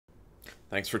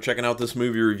Thanks for checking out this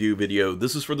movie review video.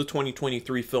 This is for the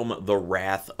 2023 film The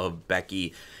Wrath of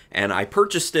Becky, and I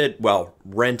purchased it, well,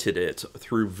 rented it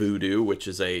through Vudu, which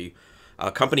is a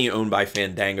company owned by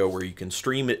Fandango where you can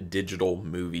stream digital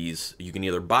movies. You can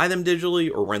either buy them digitally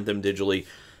or rent them digitally.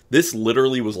 This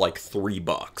literally was like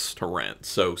 $3 to rent,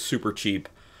 so super cheap.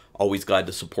 Always glad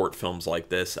to support films like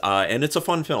this, and it's a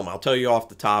fun film. I'll tell you off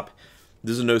the top.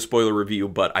 This is a no spoiler review,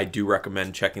 but I do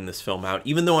recommend checking this film out.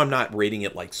 Even though I'm not rating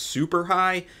it like super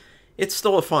high, it's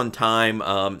still a fun time.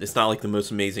 It's not like the most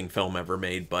amazing film ever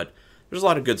made, but there's a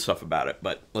lot of good stuff about it.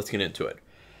 But let's get into it.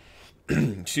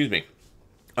 Excuse me.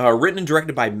 Written and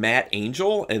directed by Matt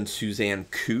Angel and Suzanne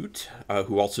Coote,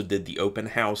 who also did The Open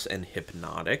House and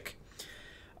Hypnotic.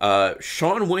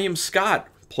 Sean William Scott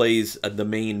plays the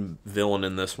main villain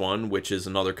in this one, which is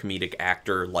another comedic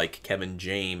actor like Kevin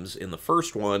James in the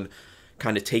first one,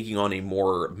 kind of taking on a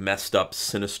more messed up,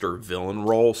 sinister villain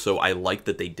role. So I like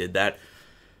that they did that.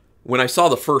 When I saw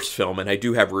the first film, and I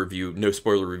do have a review, no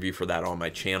spoiler review for that on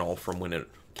my channel from when it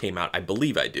came out. I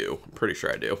believe I do. I'm pretty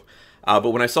sure I do.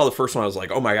 But when I saw the first one, I was like,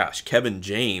 oh my gosh, Kevin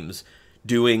James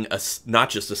doing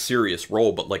not just a serious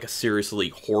role, but like a seriously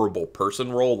horrible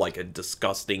person role, like a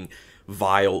disgusting,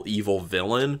 vile, evil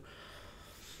villain.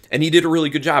 And he did a really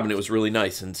good job, and it was really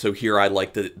nice. And so here I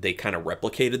like that they kind of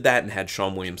replicated that and had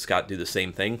Sean William Scott do the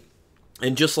same thing.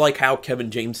 And just like how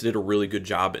Kevin James did a really good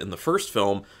job in the first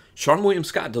film, Sean William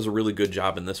Scott does a really good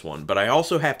job in this one. But I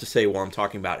also have to say, while I'm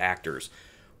talking about actors,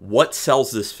 what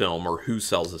sells this film, or who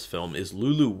sells this film, is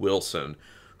Lulu Wilson,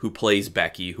 who plays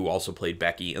Becky, who also played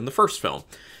Becky in the first film.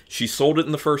 She sold it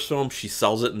in the first film. She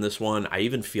sells it in this one. I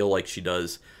even feel like she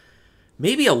does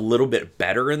maybe a little bit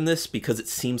better in this, because it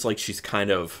seems like she's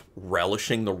kind of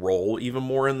relishing the role even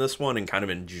more in this one and kind of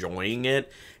enjoying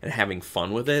it and having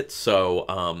fun with it.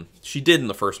 So she did in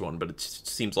the first one, but it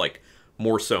seems like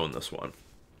more so in this one.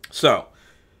 So,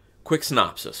 quick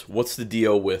synopsis. What's the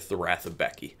deal with The Wrath of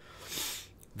Becky?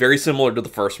 Very similar to the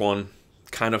first one.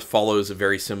 Kind of follows a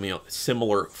very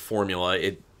similar formula.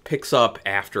 It picks up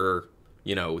after,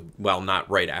 you know, well, not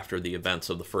right after the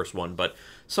events of the first one, but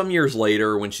some years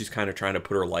later when she's kind of trying to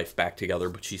put her life back together,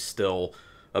 but she's still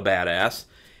a badass.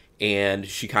 And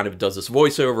she kind of does this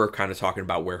voiceover, kind of talking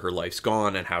about where her life's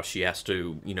gone and how she has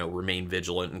to, you know, remain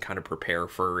vigilant and kind of prepare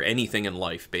for anything in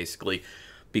life, basically,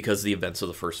 because the events of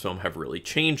the first film have really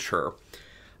changed her.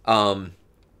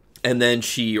 And then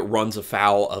she runs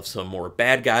afoul of some more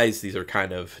bad guys. These are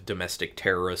kind of domestic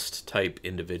terrorist type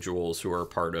individuals who are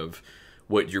part of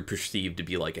what you're perceived to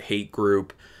be like a hate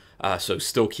group. So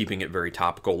still keeping it very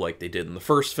topical like they did in the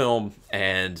first film.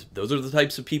 And those are the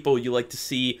types of people you like to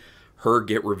see her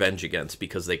get revenge against,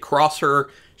 because they cross her,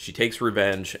 she takes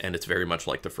revenge, and it's very much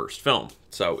like the first film.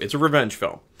 So it's a revenge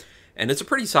film. And it's a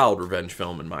pretty solid revenge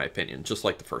film in my opinion, just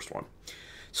like the first one.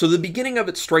 So the beginning of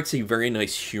it strikes a very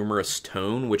nice humorous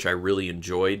tone, which I really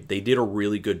enjoyed. They did a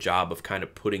really good job of kind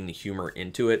of putting the humor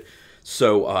into it.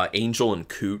 So Angel and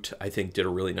Coote, I think, did a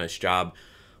really nice job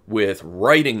with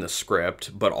writing the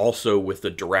script, but also with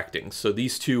the directing. So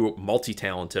these two,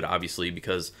 multi-talented, obviously,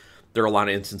 because there are a lot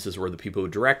of instances where the people who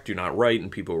direct do not write,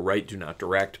 and people who write do not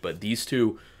direct. But these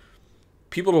two,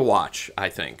 people to watch, I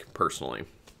think, personally.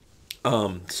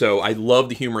 So I love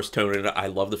the humorous tone in it. I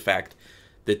love the fact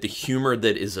that the humor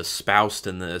that is espoused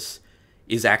in this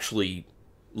is actually,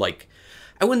 like,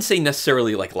 I wouldn't say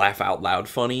necessarily like laugh out loud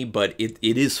funny, but it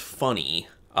is funny.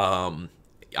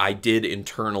 I did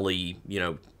internally, you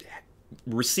know,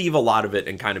 receive a lot of it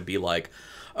and kind of be like,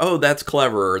 oh, that's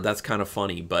clever, or that's kind of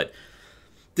funny, but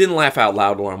didn't laugh out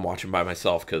loud when I'm watching by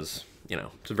myself, because, you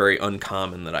know, it's very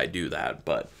uncommon that I do that.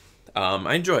 But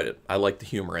I enjoyed it. I like the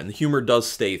humor, and the humor does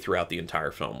stay throughout the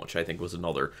entire film, which I think was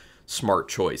another smart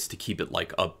choice to keep it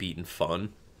like upbeat and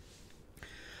fun.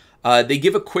 They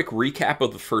give a quick recap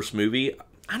of the first movie.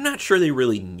 I'm not sure they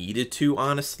really needed to,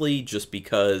 honestly, just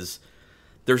because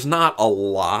there's not a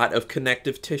lot of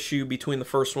connective tissue between the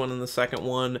first one and the second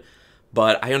one,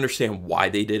 but I understand why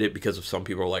they did it, because if some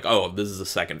people are like, oh, this is the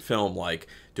second film, like,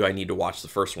 do I need to watch the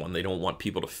first one? They don't want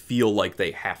people to feel like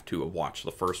they have to watch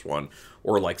the first one,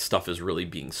 or like stuff is really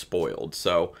being spoiled.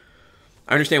 So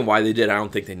I understand why they did. I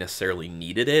don't think they necessarily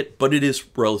needed it, but it is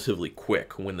relatively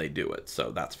quick when they do it,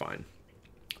 so that's fine.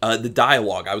 The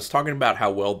dialogue, I was talking about how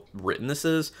well written this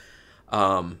is,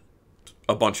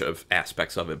 a bunch of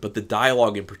aspects of it, but the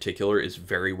dialogue in particular is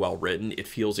very well written. It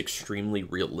feels extremely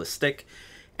realistic,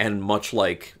 and much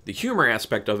like the humor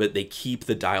aspect of it, they keep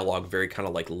the dialogue very kind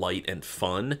of like light and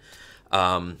fun,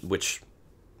 which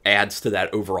adds to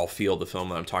that overall feel of the film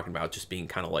that I'm talking about, just being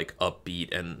kind of like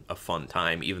upbeat and a fun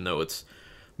time, even though it's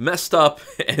messed up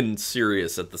and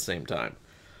serious at the same time.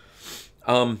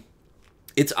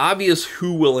 it's obvious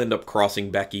who will end up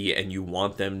crossing Becky, and you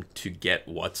want them to get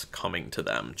what's coming to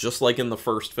them. Just like in the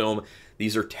first film,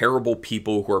 these are terrible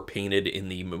people who are painted in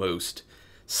the most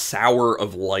sour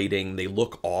of lighting. They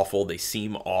look awful, they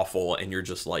seem awful, and you're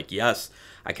just like, yes,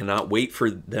 I cannot wait for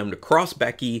them to cross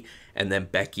Becky, and then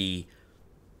Becky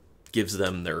gives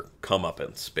them their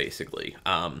comeuppance, basically.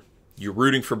 You're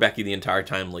rooting for Becky the entire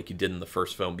time like you did in the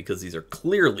first film, because these are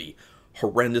clearly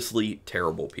horrendously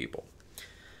terrible people.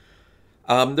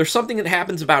 There's something that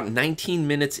happens about 19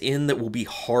 minutes in that will be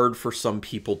hard for some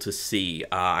people to see.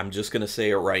 I'm just going to say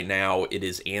it right now. It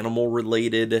is animal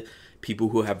related. People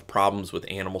who have problems with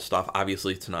animal stuff,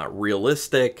 obviously it's not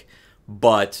realistic,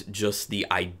 but just the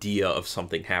idea of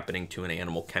something happening to an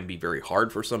animal can be very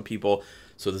hard for some people.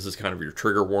 So this is kind of your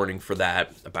trigger warning for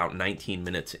that, about 19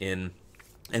 minutes in.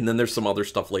 And then there's some other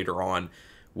stuff later on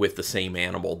with the same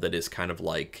animal that is kind of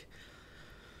like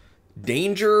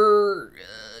danger.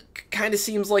 Kind of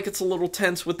seems like it's a little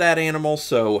tense with that animal,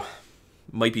 so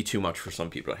might be too much for some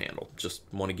people to handle. Just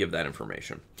want to give that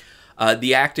information.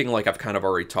 The acting, like I've kind of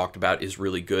already talked about, is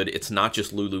really good. It's not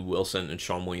just Lulu Wilson and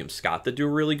Seann William Scott that do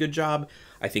a really good job.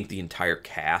 I think the entire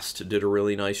cast did a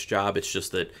really nice job. It's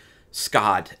just that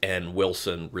Scott and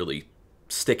Wilson really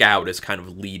stick out as kind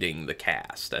of leading the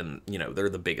cast, and you know, they're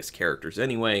the biggest characters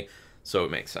anyway, so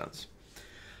it makes sense.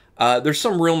 There's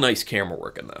some real nice camera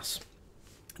work in this.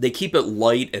 They keep it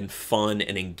light and fun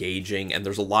and engaging, and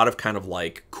there's a lot of kind of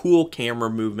like cool camera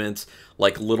movements,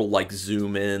 like little like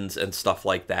zoom ins and stuff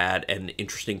like that, and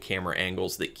interesting camera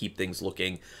angles that keep things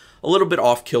looking a little bit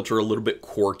off kilter, a little bit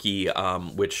quirky,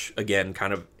 which again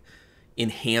kind of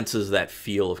enhances that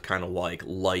feel of kind of like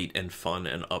light and fun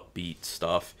and upbeat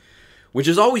stuff, which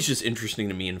is always just interesting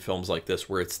to me in films like this,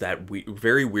 where it's that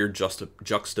very weird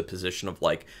juxtaposition of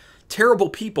like terrible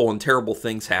people and terrible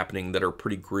things happening that are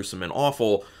pretty gruesome and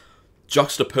awful,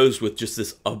 juxtaposed with just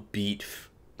this upbeat,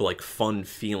 like fun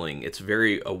feeling. It's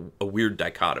very a weird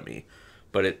dichotomy,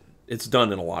 but it's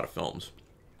done in a lot of films.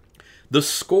 The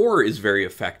score is very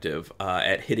effective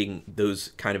at hitting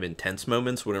those kind of intense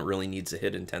moments when it really needs to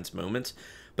hit intense moments,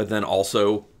 but then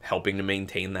also helping to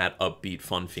maintain that upbeat,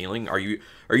 fun feeling. Are you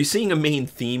seeing a main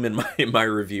theme in my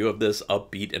review of this?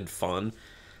 Upbeat and fun.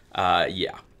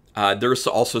 Yeah. There's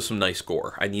also some nice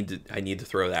gore. I need to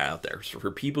throw that out there. So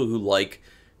for people who like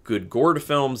good gore to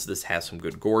films, this has some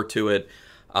good gore to it.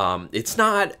 It's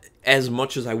not as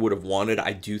much as I would have wanted.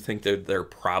 I do think that there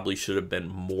probably should have been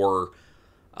more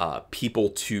people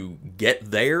to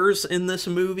get theirs in this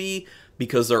movie,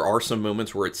 because there are some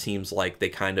moments where it seems like they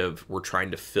kind of were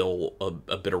trying to fill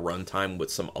a bit of runtime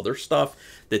with some other stuff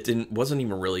that wasn't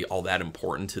even really all that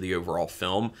important to the overall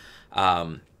film.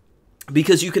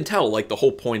 Because you can tell, like, the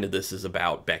whole point of this is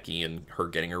about Becky and her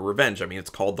getting her revenge. I mean,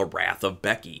 it's called The Wrath of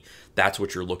Becky. That's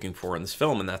what you're looking for in this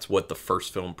film, and that's what the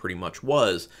first film pretty much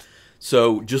was.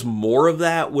 So just more of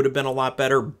that would have been a lot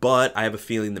better, but I have a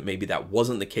feeling that maybe that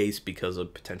wasn't the case because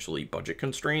of potentially budget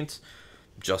constraints.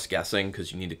 Just guessing,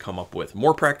 because you need to come up with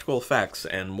more practical effects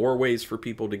and more ways for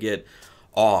people to get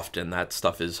offed, and that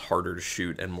stuff is harder to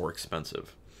shoot and more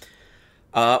expensive.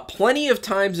 Plenty of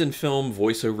times in film,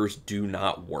 voiceovers do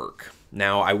not work.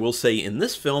 Now, I will say in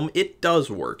this film, it does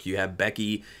work. You have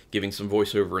Becky giving some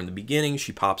voiceover in the beginning.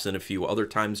 She pops in a few other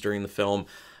times during the film,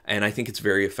 and I think it's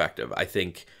very effective. I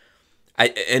think,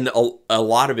 and a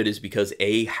lot of it is because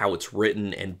A, how it's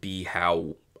written, and B,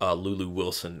 how Lulu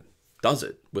Wilson does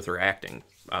it with her acting.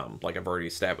 Like I've already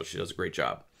established, she does a great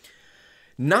job.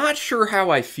 Not sure how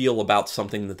I feel about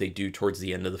something that they do towards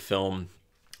the end of the film.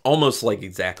 Almost like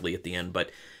exactly at the end, but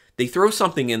they throw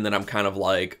something in that I'm kind of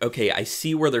like, okay, I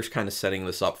see where they're kind of setting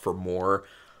this up for more,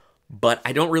 but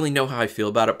I don't really know how I feel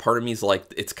about it. Part of me is like,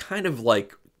 it's kind of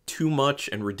like too much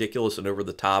and ridiculous and over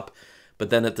the top, but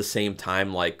then at the same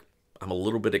time, like, I'm a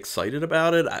little bit excited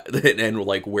about it and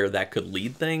like where that could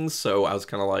lead things. So I was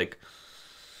kind of like,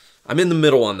 I'm in the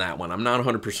middle on that one. I'm not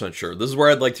 100% sure. This is where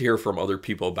I'd like to hear from other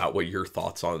people about what your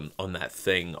thoughts on that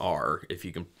thing are, if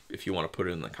you want to put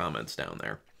it in the comments down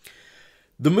there.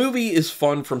 The movie is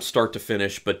fun from start to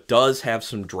finish, but does have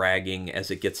some dragging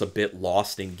as it gets a bit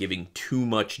lost in giving too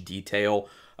much detail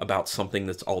about something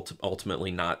that's ultimately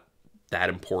not that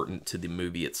important to the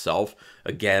movie itself.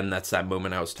 Again, that's that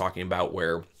moment I was talking about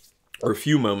or a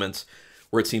few moments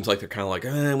where it seems like they're kind of like,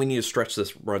 we need to stretch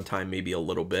this runtime maybe a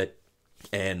little bit,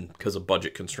 and because of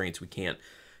budget constraints, we can't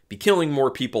be killing more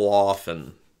people off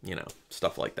and, you know,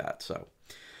 stuff like that. So,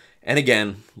 and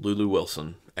again, Lulu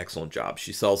Wilson, excellent job.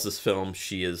 She sells this film.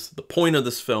 She is the point of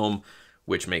this film,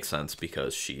 which makes sense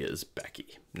because she is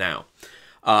Becky. Now,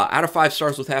 out of 5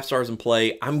 stars with half stars in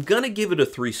play, I'm going to give it a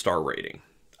 3-star rating.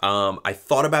 I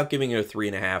thought about giving it a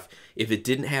 3.5 if it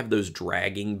didn't have those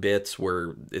dragging bits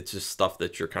where it's just stuff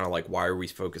that you're kind of like, why are we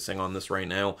focusing on this right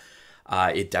now?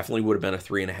 It definitely would have been a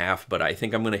 3.5, but I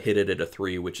think I'm going to hit it at a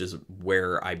 3, which is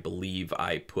where I believe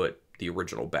I put the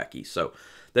original Becky. So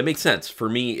that makes sense. For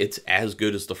me, it's as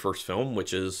good as the first film,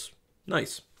 which is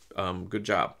nice. Good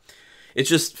job. It's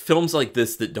just films like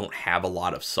this that don't have a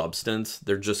lot of substance,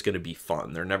 they're just going to be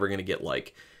fun. They're never going to get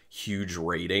like huge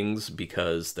ratings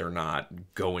because they're not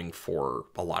going for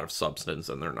a lot of substance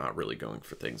and they're not really going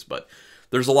for things. But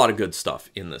there's a lot of good stuff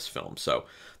in this film. So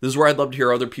this is where I'd love to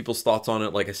hear other people's thoughts on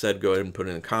it. Like I said, go ahead and put it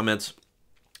in the comments.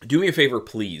 Do me a favor,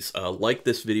 please. Like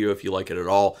this video if you like it at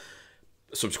all.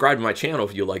 Subscribe to my channel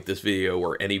if you like this video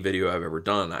or any video I've ever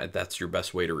done. That's your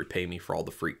best way to repay me for all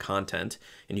the free content.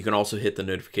 And you can also hit the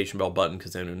notification bell button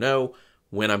because then you'll know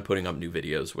when I'm putting up new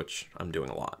videos, which I'm doing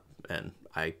a lot. And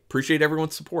I appreciate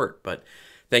everyone's support. But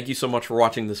thank you so much for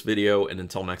watching this video. And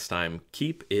until next time,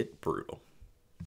 keep it brutal.